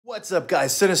What's up,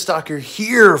 guys? Cinestalker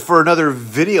here for another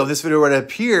video. This video right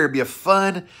up here be a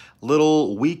fun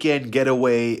little weekend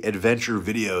getaway adventure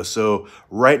video. So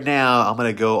right now I'm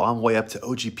gonna go on the way up to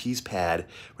OGP's pad.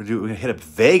 We're gonna hit up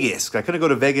Vegas. I couldn't go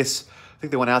to Vegas. I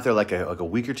think they went out there like a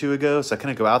week or two ago, so I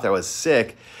couldn't go out there. I was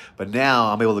sick, but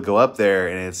now I'm able to go up there,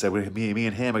 and it's me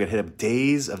and him. I gotta hit up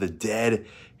Days of the Dead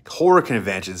horror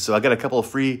convention. So I got a couple of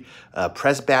free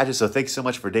press badges. So thanks so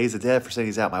much for Days of the Dead for sending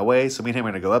these out my way. So me and him are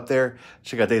gonna go up there,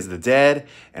 check out Days of the Dead.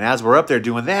 And as we're up there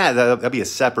doing that, that'll be a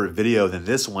separate video than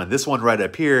this one. This one right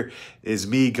up here is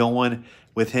me going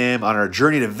with him on our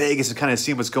journey to Vegas and kind of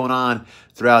seeing what's going on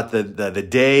throughout the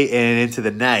day and into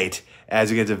the night as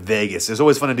we get to Vegas. It's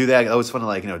always fun to do that. Always fun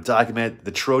to document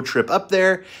the road trip up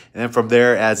there. And then from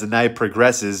there, as the night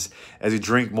progresses, as we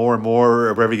drink more and more,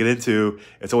 or wherever we get into,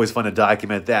 it's always fun to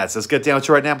document that. So let's get down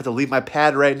to it right now. I'm about to leave my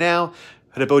pad right now.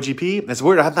 Head up OGP. It's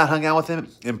weird. I have not hung out with him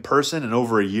in person in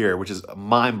over a year, which is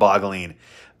mind-boggling.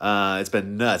 It's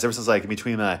been nuts. Ever since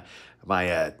between my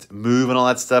move and all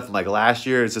that stuff, and last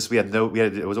year, it's just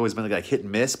it was always been like hit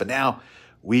and miss. But now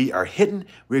we are hitting.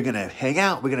 We're gonna hang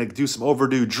out. We're gonna do some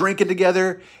overdue drinking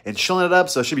together and chilling it up.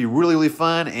 So it should be really, really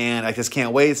fun, and I just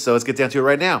can't wait. So let's get down to it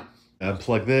right now.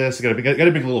 Unplug this. I gotta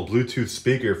bring a little Bluetooth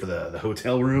speaker for the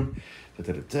hotel room. I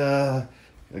gotta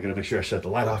make sure I shut the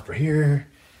light off for here,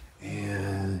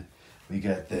 and we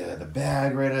got the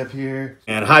bag right up here.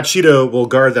 And Hot Cheeto will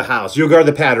guard the house. You'll guard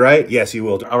the pad, right? Yes, you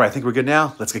will. All right, I think we're good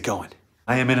now. Let's get going.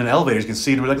 I am in an elevator. You can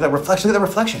see. Look at that reflection. Look at that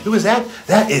reflection. Who is that?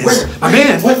 That is my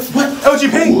man. What?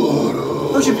 OGP.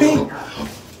 OGP.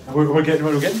 We're getting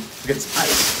some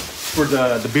ice for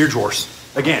the beer drawers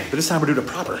again. But this time we're doing it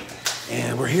proper.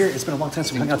 And we're here. It's been a long time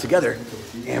since we hung out together.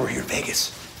 And we're here in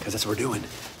Vegas because that's what we're doing.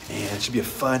 And it should be a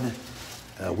fun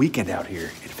weekend out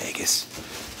here in Vegas.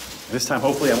 This time,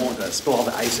 hopefully, I won't spill all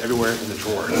the ice everywhere in the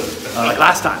drawer like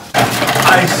last time.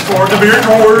 Ice for the beer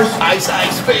drawers. Ice,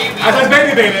 baby. Ice,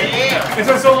 baby. Yeah. It's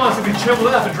been so long since we chilled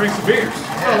up and drank some beers.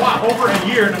 It's been a while. Over a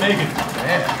year in the making.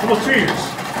 Yeah. Almost 2 years.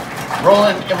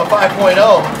 Rolling in my 5.0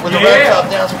 with the red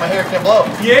top down so my hair can blow.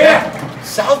 Yeah.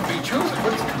 South Beach.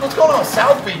 What's going on with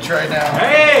South Beach right now?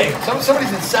 Hey.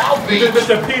 Somebody's in South Beach.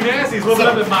 The P Nasty's living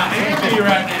up in Miami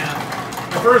right now.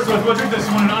 First, we'll drink this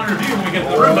one in honor of you when we get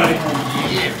to the room, buddy.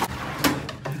 Yeah.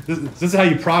 This is how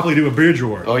you properly do a beer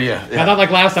drawer. Oh, yeah. Not like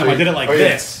last time. I did it like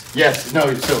this. Yes. No,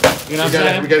 so you know what I'm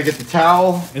saying? We got to get the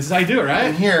towel. This is how you do it, right?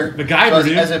 In here. MacGyver,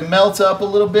 dude. As it melts up a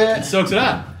little bit. It soaks it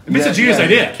up. I mean, it's a genius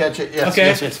idea. Catch it, yes.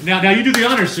 Okay. Yes. Now you do the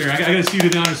honors, sir. I got to see you do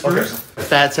the honors first. A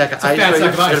fat sack of ice.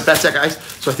 A fat sack of ice.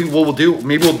 So I think what we'll do,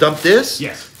 maybe we'll dump this.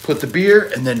 Yes. Put the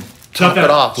beer and then top it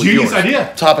off with yours. Genius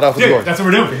idea. Top it off with yours. That's what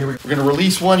we're doing. Okay, we're going to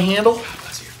release one handle.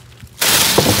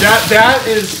 That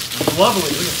is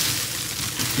lovely.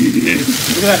 Look at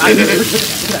that. Look at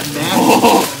that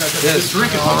nasty. Yes.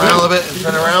 Drink it.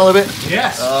 Turn around a little bit.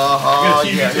 Yes.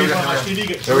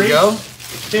 There we go.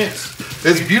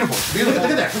 It's beautiful. Look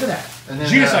at that.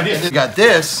 Genius idea. We got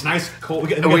this. Nice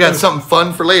cold. And we got something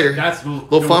fun for later. That's a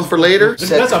little fun for later.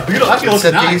 That's a beautiful. Actually, looks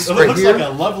nice. It looks like a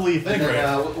lovely thing right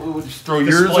here. We'll just throw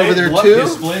yours over there too.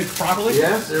 Display properly.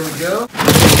 Yes. There we go.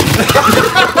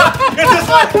 It's just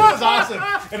like that was awesome.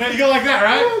 And then you go like that,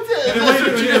 right? I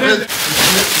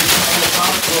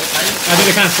think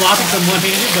they're kind of sloppy from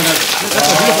one-handed, but that's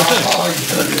a beautiful thing.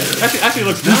 Actually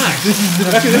looks nice. This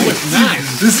looks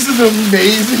nice. This is an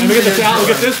amazing. And we get the towel.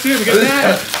 We get this too. We get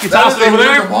that. You toss it over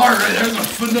there. There's a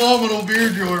phenomenal beer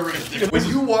drawer right there. When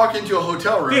you walk into a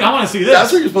hotel room, dude, I want to see this.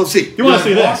 That's what you're supposed to see. You want to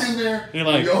see this? Walk in there. You're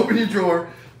like, you open your drawer.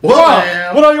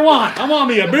 What do you want? I want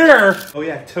me a beer. Oh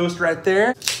yeah, toast right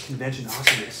there. Convention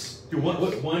awesomeness. Dude, what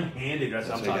one-handed? That's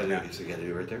what I'm talking about. So you gotta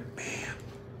do it right there. Bam.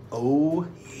 Oh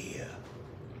yeah.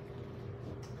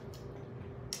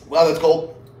 Wow, that's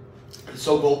cold. It's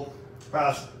so cold.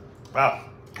 Wow.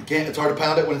 It's hard to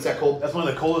pound it when it's that cold. That's one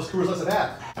of the coldest coolers I've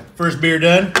had. First beer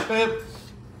done.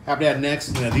 Happy to have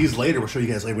next. These later. We'll show you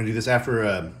guys later. We're gonna do this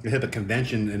after we hit a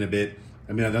convention in a bit.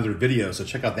 Another video. So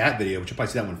check out that video. Which you'll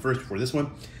probably see that one first before this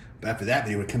one. But after that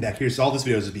video, we'll come back here. So all this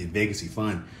video is just being Vegasy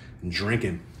fun and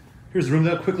drinking. Here's the room.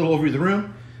 Though. Quick little overview of the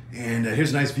room. And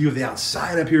here's a nice view of the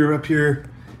outside up here.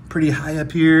 Pretty high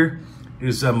up here.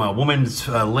 There's some woman's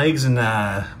legs and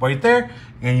right there.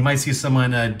 And you might see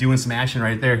someone doing some action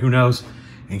right there. Who knows?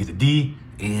 And you get the D.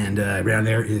 And around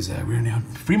there is we're in the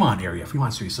Fremont area,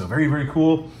 Fremont Street. So very, very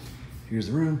cool. Here's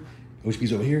the room.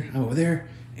 OGP's over here. I'm over there.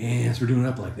 And so we're doing it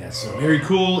up like that. So very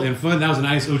cool and fun. That was a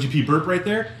nice OGP burp right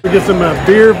there. We get some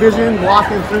beer vision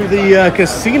walking through the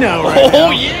casino right now.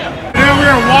 Oh, yeah. Now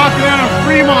we're walking down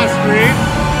Fremont Street.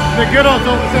 The good old, it's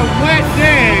a wet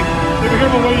day. Be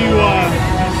careful where you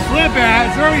slip at.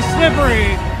 It's very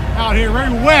slippery out here, very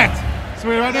wet. So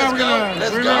right now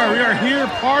we are here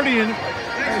partying.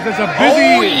 It's a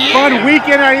Oh, busy, fun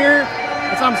weekend out here.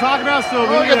 That's what I'm talking about. So we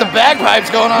got the bagpipes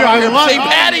going on here. St.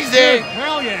 Patty's Day.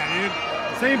 Hell yeah, dude.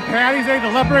 St. Patty's Day, the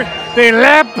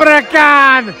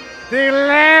leprechaun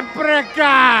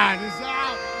is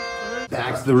out.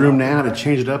 Back to the room now to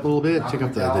change it up a little bit. Check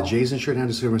out the Jason shirt now,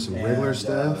 just over some regular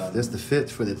stuff. That's the fit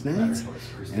for the night.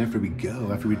 And after we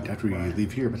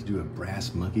leave here, we're about to do a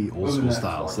brass monkey old school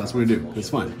style. So that's what we do. It's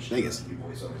fun. Vegas.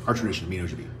 Our tradition, me and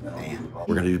OGB. Man.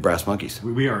 We're gonna do brass monkeys.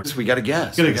 We are. So we got a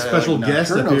guest. Got a special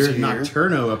guest up here.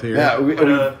 Nocturno up here. Yeah, we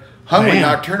hung with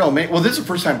Nocturno. Well, this is the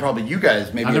first time probably you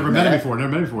guys maybe. I've never met him before. Never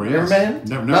met him before. Never met him?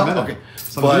 Never met him. Okay.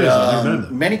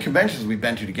 But many conventions we've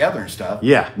been to together and stuff.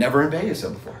 Yeah. Never in Vegas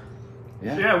before.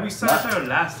 Yeah, we saw each other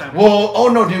last time. Well, oh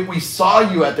no, dude, we saw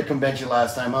you at the convention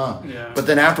last time, huh? Yeah. But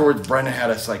then afterwards, Brendan had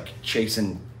us like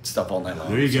chasing stuff all night long.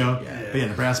 There you go. Yeah,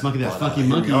 the brass monkey, that funky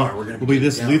monkey will be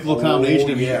this lethal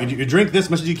combination. You drink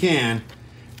this much as you can.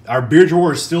 Our beer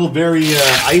drawer is still very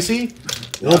icy,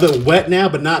 a little bit wet now,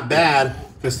 but not bad.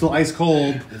 It's still ice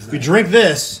cold. If you drink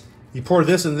this, you pour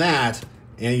this and that,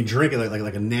 and you drink it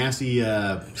like a nasty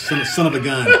son of a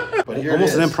gun.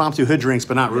 Almost an impromptu hood drinks,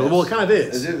 but not really. Well, it kind of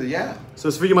is. Yeah. So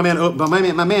it's for you, my man,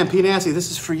 P. Nasty. This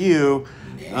is for you.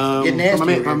 Get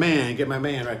nasty. Get my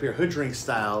man right here, hood drink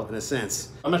style in a sense.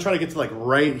 I'm gonna try to get to like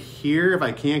right here if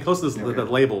I can, close to the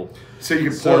label. So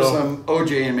you can pour some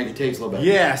OJ and make it taste a little better.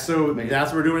 Yeah, so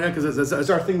that's what we're doing now because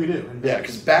that's our thing we do. Yeah,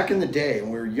 because back in the day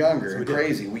when we were younger and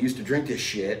crazy, we used to drink this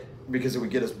shit because it would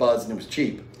get us buzzed and it was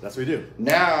cheap. That's what we do.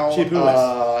 Now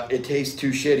it tastes too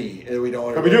shitty. We don't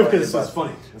want to. But we do it because it's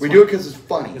funny. We do it because it's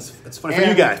funny. It's funny for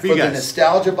you guys. For the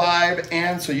nostalgia vibe,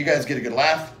 and so you guys get a good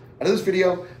laugh out of this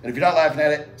video. And if you're not laughing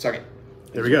at it, suck it.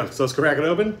 There we go. So let's crack it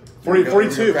open.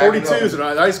 42 is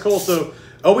ice cold. So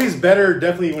always better,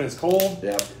 definitely when it's cold.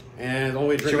 Yeah. And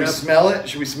only drink. Should we smell it?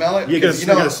 Should we smell it? Yeah, you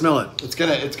gotta smell it. It's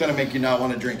gonna make you not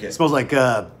want to drink it. It smells like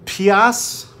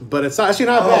pias, but it's actually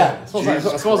not bad.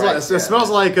 It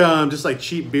smells like just like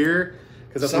cheap beer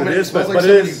because that's what it is. But like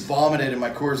somebody vomited in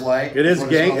my Coors Light. It is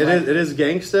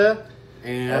gangsta,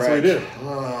 and that's what we do.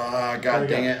 God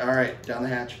dang it! All right, down the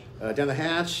hatch. Down the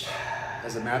hatch.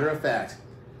 As a matter of fact,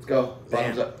 let's go.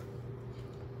 Bottoms up.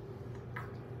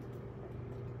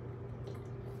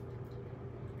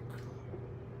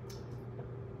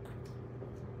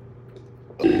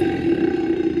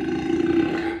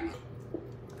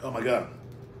 Oh my god!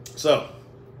 So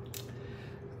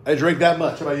I drank that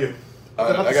much. How about you?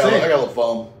 I got a little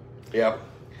foam. Yeah.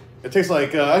 It tastes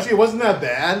like actually it wasn't that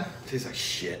bad. It tastes like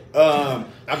shit. I'm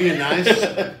being nice.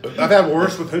 I've had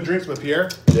worse with hood drinks with Pierre.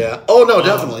 Yeah. Oh no,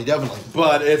 definitely.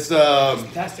 But it's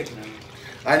plastic, man.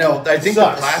 I know. I think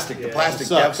the plastic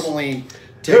definitely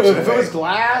takes if it was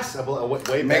glass,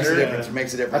 way makes better. a difference. It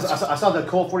makes a difference. I saw the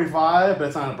Colt 45, but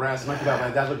it's on a brass monkey.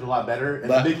 That looked a lot better, and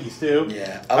the Mickey's too.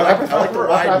 Yeah, I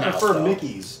prefer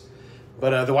Mickey's,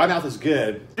 but the wide mouth is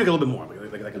good. Drink a little bit more,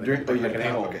 like an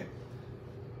a-hole. Okay.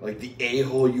 Like the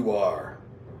a-hole you are.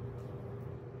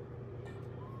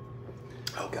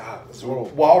 Oh God! So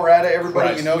while we're at it,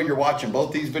 everybody, you know you're watching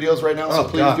both these videos right now, so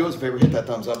please do us a favor, hit that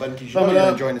thumbs up button. You know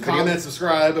you're enjoying this video. Comment,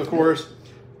 subscribe, of course.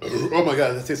 Oh my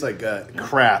God, that tastes like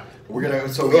crap. We're gonna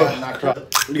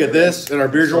we got this in our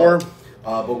beer drawer.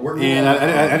 But we're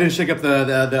I didn't shake up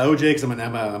the OJ because I'm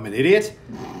an idiot.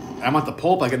 I want the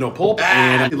pulp. I got no pulp,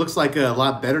 and it looks like a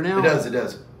lot better now. It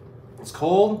does. It's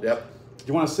cold. Yep. Do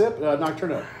you want a sip,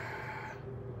 Nocturno?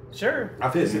 Sure.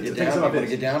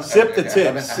 Get down. Sip the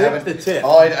tip. Sip the tip.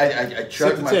 Oh, I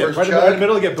chugged my first chug. Right in the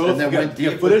middle, get both. You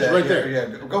got footage right there. Yeah,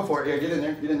 go for it. Yeah, get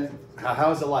in there.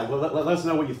 How is it like? Well, let us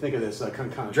know what you think of this.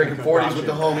 Drinking 40s with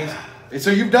the homies.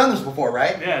 So you've done this before,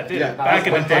 right? Yeah, I did. Back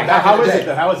in the day. How is it?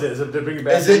 How is it? Is it bringing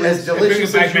back? Is it as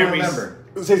delicious as you remember?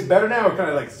 It tastes better now, or kind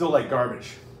of like still like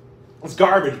garbage? It's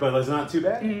garbage, but it's not too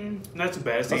bad. Not too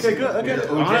bad. Okay, good.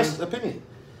 Honest opinion.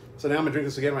 So now I'm gonna drink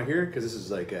this again right here because this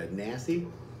is like nasty.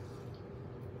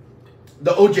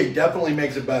 The OJ definitely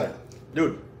makes it better,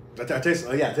 dude. It tastes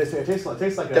like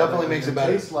definitely makes it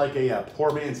better. It tastes like a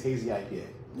poor man's hazy IPA,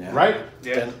 right?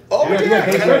 Yeah. Oh yeah,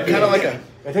 kind of like a.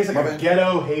 It tastes like a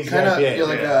ghetto hazy IPA.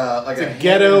 Yeah, like a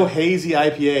ghetto hazy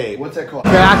IPA. What's that called?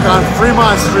 Back on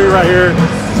Fremont Street right here.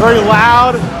 It's very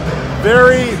loud,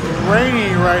 very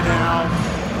rainy right now.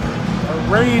 A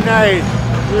rainy night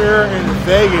here in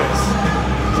Vegas,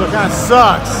 so it kind of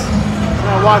sucks. I'm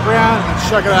gonna walk around and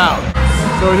check it out.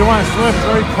 So if you want to swim, it's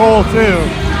very cold too.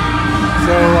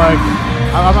 So like,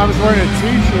 I'm just wearing a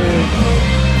t-shirt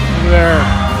over there,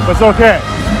 but it's okay.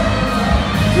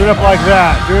 Do it up like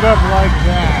that. Do it up like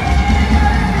that.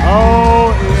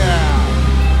 Oh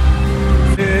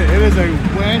yeah. It is a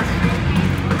wet,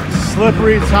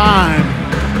 slippery time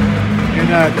in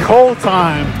cold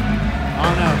time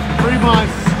on Fremont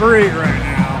Street right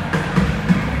now.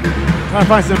 Trying to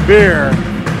find some beer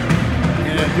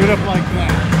and do it up like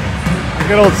that. A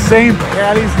good old St.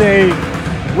 Patty's Day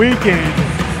weekend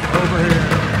over here.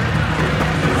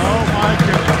 Oh my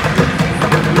goodness.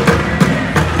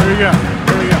 Here we go.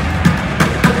 Here we go.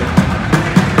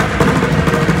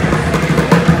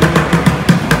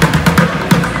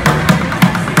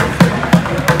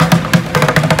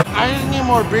 I just need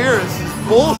more beer. This is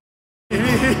bullshit.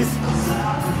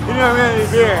 You don't have any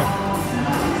beer.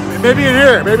 Maybe in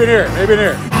here, maybe in here, maybe in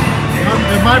here.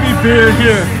 There might be beer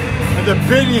here. And the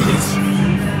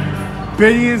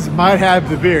Binions might have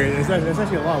the beer. It's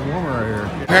actually a lot warmer right here.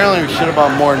 Apparently we should have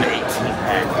bought more than 18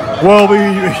 pack. Well,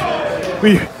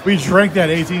 we drank that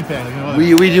 18 pack. You know,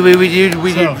 We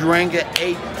did drink an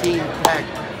 18 pack.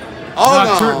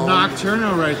 Oh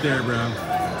Nocturno right there, bro.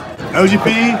 OGP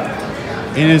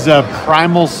in his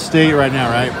primal state right now,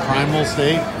 right? Primal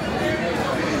state.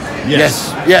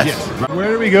 Yes.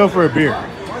 Where do we go for a beer?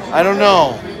 I don't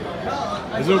know.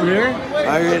 Is it over here?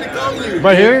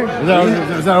 Right here?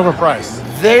 Is that overpriced?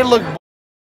 They look.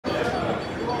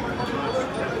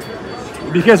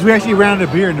 Because we actually ran out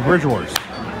of beer in the Bridgewaters.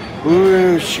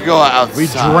 We should go outside. We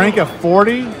drank a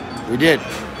 40. We did.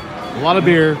 A lot of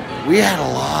beer. We had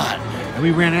a lot. And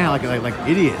we ran out like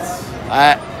idiots.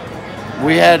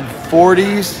 We had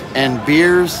 40s and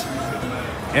beers.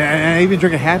 And I even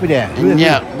drank a Happy Dad.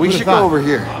 Yeah, we should go over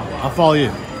here. I'll follow you.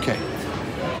 Okay.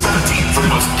 17 for the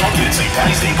most accurate St.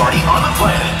 Patty's Day party on the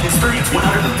planet. Experience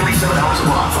 137 hours of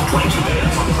rock from 22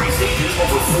 bands on 3 stages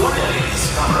over 4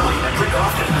 days. Come early and drink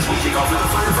often as we kick off with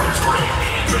the Firefighters Parade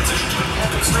and transition to an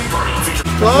epic street party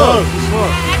featuring. Close.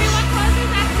 Everyone closes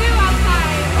at 2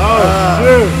 outside. Oh,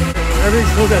 2.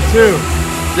 Everything's closed at 2.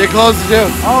 They closed it too.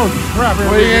 Oh, crap.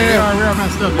 What are you gonna do? We're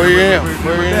messed up. What are you gonna do?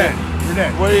 We're dead. We're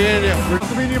dead. What are you gonna do? Nice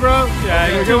to meet you, bro. Yeah,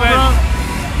 you good, too, man. bro?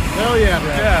 Hell yeah,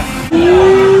 bro. Yeah.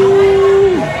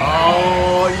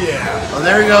 Oh, yeah. Oh,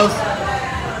 there he goes.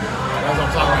 That's what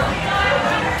I'm talking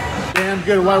about. Damn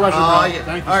good White Russian, Oh, bro. yeah.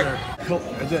 Thank you, All sir.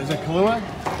 Is it Kahlua?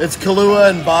 It's Kahlua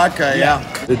and vodka. Yeah.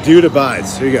 The dude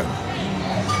abides. Here you go.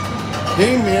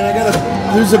 Hey man,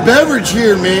 there's a beverage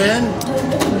here, man.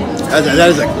 That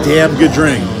is a damn good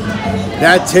drink.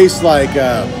 That tastes like,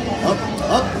 Up.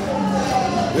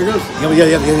 There goes. you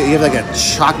have like a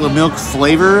chocolate milk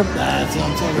flavor, That's what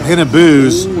I'm talking a about. hint of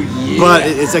booze, Ooh, yeah. but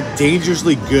it's like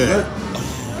dangerously good.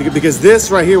 Because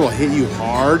this right here will hit you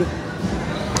hard,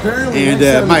 Apparently, and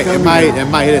next it time might we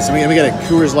come hit it. So we got a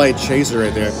Coors Light chaser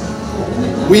right there.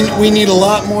 We need a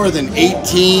lot more than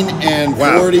 18 and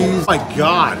 40s. Oh my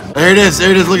God. There it is.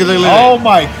 Look at it. Oh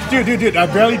my, dude! I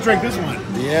barely drank this one.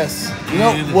 Yes.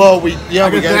 And we I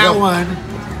gotta got that go. one,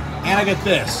 and I got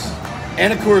this.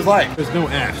 And a Coors Light. There's no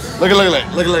F's. Look at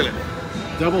it.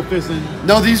 Double fisting.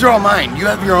 No, these are all mine. You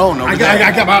have your own over there.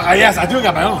 I got my. Yes, I do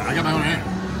got my own. I got my own hand.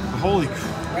 Holy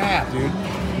crap, dude!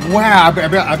 Wow,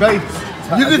 I bet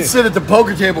You could sit at the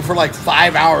poker table for like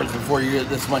 5 hours before you get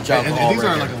this much alcohol. And these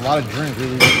right are like here. a lot of drinks.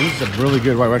 These are really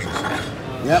good White Russians.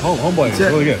 Yeah. Homeboy, it's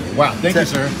That's it. really good. Wow, thank you,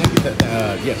 That's sir. Thank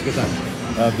you. Yes, good time.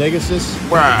 Vegasus.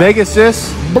 Wow.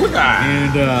 Vegasus.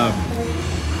 And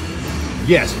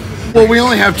yes. Well, we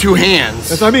only have 2 hands.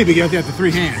 That's what I mean. But you have to have the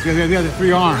 3 hands. You have to have the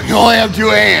 3 arms. You only have 2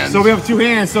 hands. So we have 2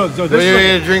 hands. So this, Wait, is,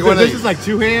 wait, like, drink so one of this these. is like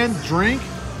 2-hand drink.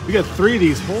 We got 3 of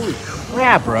these. Holy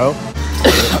crap, bro.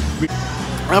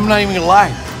 I'm not even gonna lie.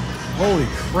 Holy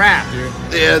crap, dude.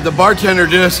 Yeah, the bartender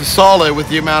did us a solid with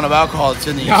the amount of alcohol that's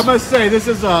in these. I must say, this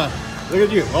is look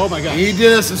at you. Oh my God. He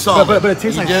did us a solid. But it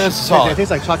tastes he like did us a solid. It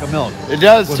tastes like chocolate milk. It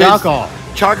does with taste alcohol.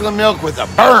 Chocolate milk with a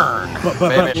burn. But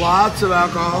baby. Lots of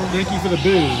alcohol. Thank you for the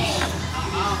booze.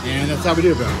 And that's how we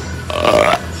do it, bro.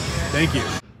 Thank you.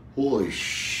 Holy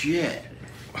shit.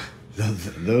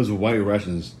 Those White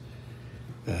Russians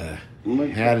had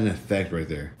an effect right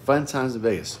there. Fun times in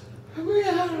Vegas.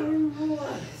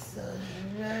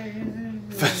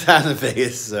 Fun times in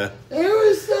Vegas. It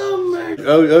was so much.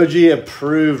 OG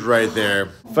approved right there.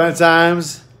 Fun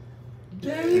times.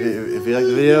 If you like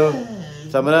the video,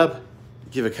 thumb it up.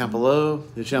 Give a comment below.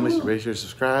 The channel, make sure to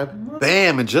subscribe.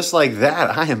 Bam! And just like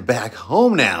that, I am back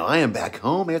home now. I am back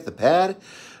home at the pad.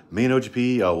 Me and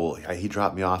OGP, he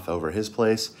dropped me off over at his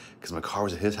place because my car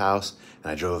was at his house,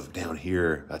 and I drove down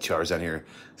here, 2 hours down here.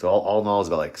 So all in all, it's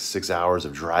about like 6 hours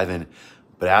of driving.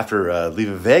 But after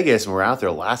leaving Vegas, when we were out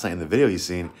there last night in the video you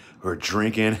seen, we were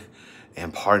drinking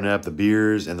and partying up. The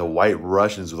beers and the White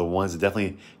Russians were the ones that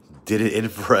definitely did it in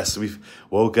for us. We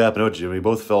woke up and we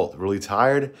both felt really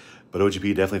tired, but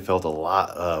OGP definitely felt a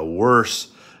lot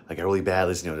worse, like really bad,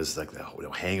 just like the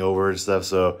hangover and stuff.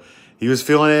 So he was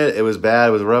feeling it. It was bad.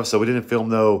 It was rough. So we didn't film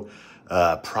no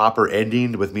proper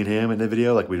ending with me and him in the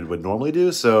video like we would normally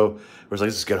do. So we're like,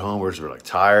 let's just get home. We're like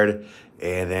tired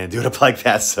and then do it up like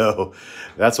that. So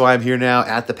that's why I'm here now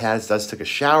at the pads. I just took a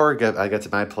shower. I got to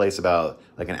my place about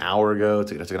like an hour ago. I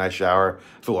took a nice shower.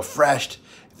 Feel refreshed.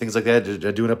 Things like that.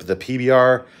 Just doing up the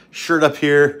PBR shirt up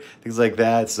here. Things like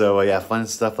that. So yeah, fun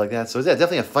stuff like that. So yeah,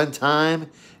 definitely a fun time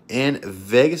in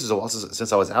Vegas.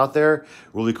 Since I was out there.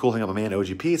 Really cool hanging out with my man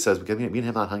OGP. So me and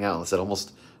him hung out, I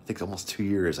think almost 2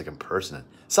 years, like in person.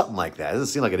 Something like that. It doesn't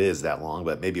seem like it is that long,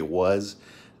 but maybe it was.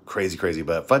 Crazy,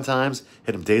 but fun times.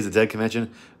 Hit him Days of the Dead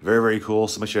convention. Very cool.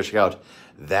 So make sure to check out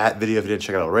that video if you didn't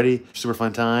check it out already. Super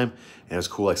fun time. And it was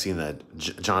cool like seeing that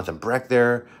Jonathan Breck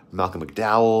there, Malcolm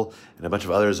McDowell, and a bunch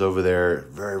of others over there.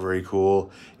 Very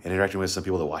cool. And interacting with some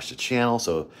people that watch the channel.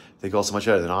 So thank you all so much.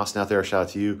 And Austin out there, shout out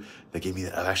to you. They gave me,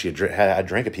 I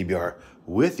drank a PBR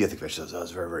with you at the convention. So that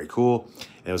was very cool.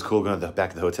 And it was cool going back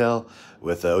to the hotel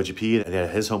with OGP. And they had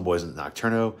his homeboys in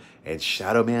Nocturno and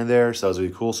Shadow Man there. So that was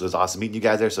really cool. So it was awesome meeting you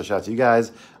guys there. So shout out to you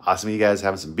guys. Awesome meeting you guys,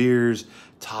 having some beers,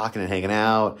 talking and hanging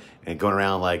out, and going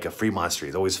around like a Fremont Street.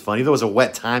 It's always fun. Even though it was a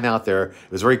wet time out there,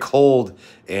 it was very cold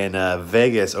in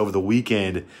Vegas over the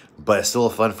weekend, but it's still a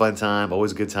fun time.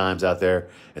 Always good times out there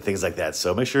and things like that.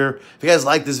 So make sure, if you guys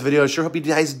liked this video, I sure hope you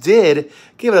guys did,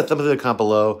 give it a thumbs up in the comment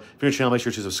below. If you're new to the channel, make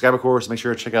sure to subscribe, of course. Make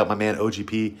sure to check out my man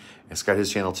OGP and subscribe to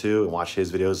his channel too and watch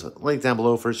his videos. Link down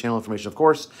below for his channel information, of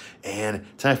course. And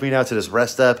time for me now to just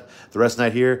rest up the rest of the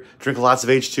night here. Drink lots of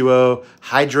H2O,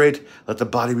 hydrate, let the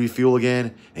body refuel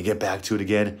again, and get back to it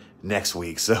again next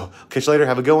week. So catch you later.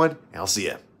 Have a good one, and I'll see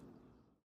you.